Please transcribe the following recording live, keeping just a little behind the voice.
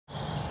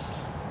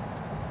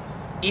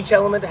Each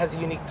element has a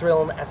unique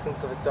thrill and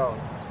essence of its own.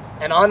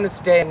 And on this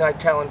day in Night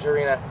Challenge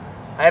Arena,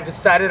 I have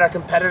decided our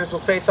competitors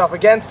will face off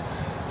against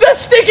the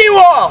Sticky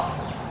Wall!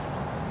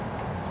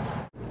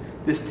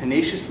 This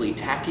tenaciously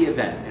tacky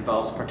event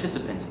involves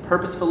participants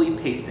purposefully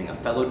pasting a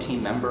fellow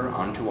team member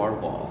onto our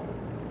wall.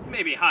 It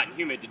may be hot and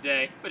humid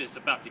today, but it's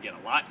about to get a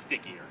lot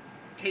stickier.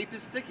 Tape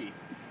is sticky,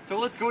 so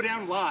let's go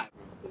down live.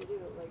 I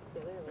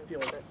feel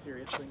like that's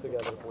serious thing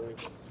together,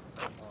 please.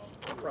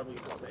 I'm probably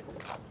going to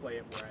play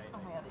it where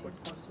I put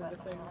some sort of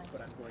things,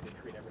 but I'm going to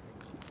treat everything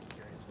as a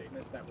serious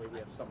statement. That way we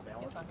have some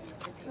balance.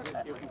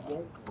 It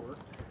won't work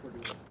if we're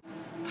doing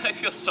it. I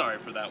feel sorry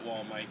for that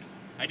wall, Mike.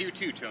 I do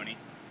too, Tony.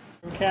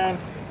 Okay.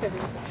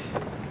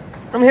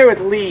 I'm here with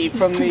Lee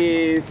from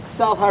the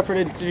South Hartford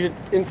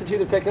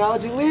Institute of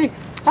Technology. Lee,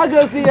 how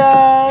goes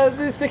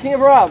the sticking of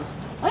Rob?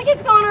 I think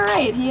it's going all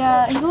right.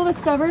 He's a little bit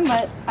stubborn,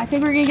 but I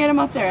think we're gonna get him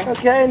up there.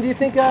 Okay, and do you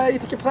think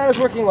your plan is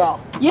working well?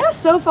 Yeah,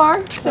 so far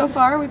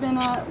we've been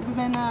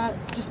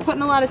just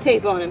putting a lot of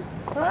tape on him.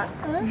 All right.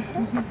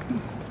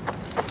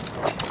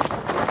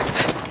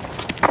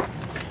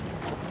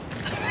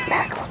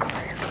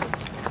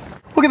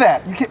 Look at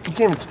that! You can't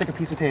even stick a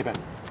piece of tape in.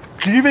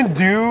 Do you even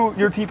do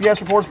your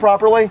TPS reports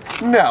properly?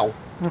 No.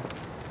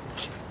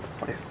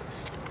 What is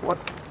this? What?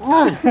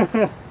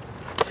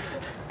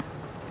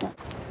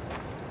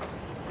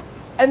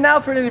 And now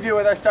for an interview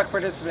with our stuck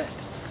participant.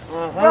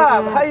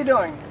 Rob, how you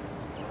doing?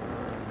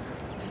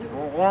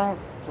 Are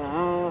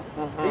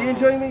you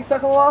enjoying being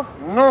stuck on the wall?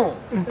 No.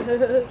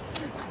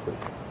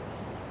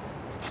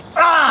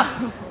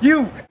 Ah!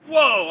 You!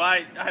 Whoa,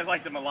 I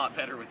liked him a lot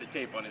better with the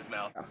tape on his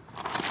mouth.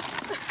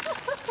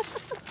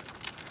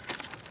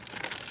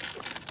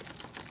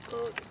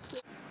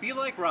 Be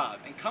like Rob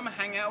and come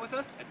hang out with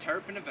us at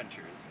Terrapin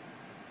Adventures.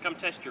 Come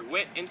test your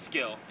wit and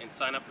skill and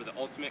sign up for the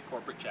Ultimate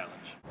Corporate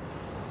Challenge.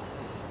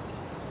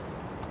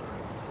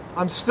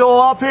 I'm still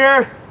up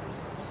here.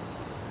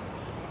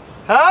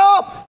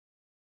 Help!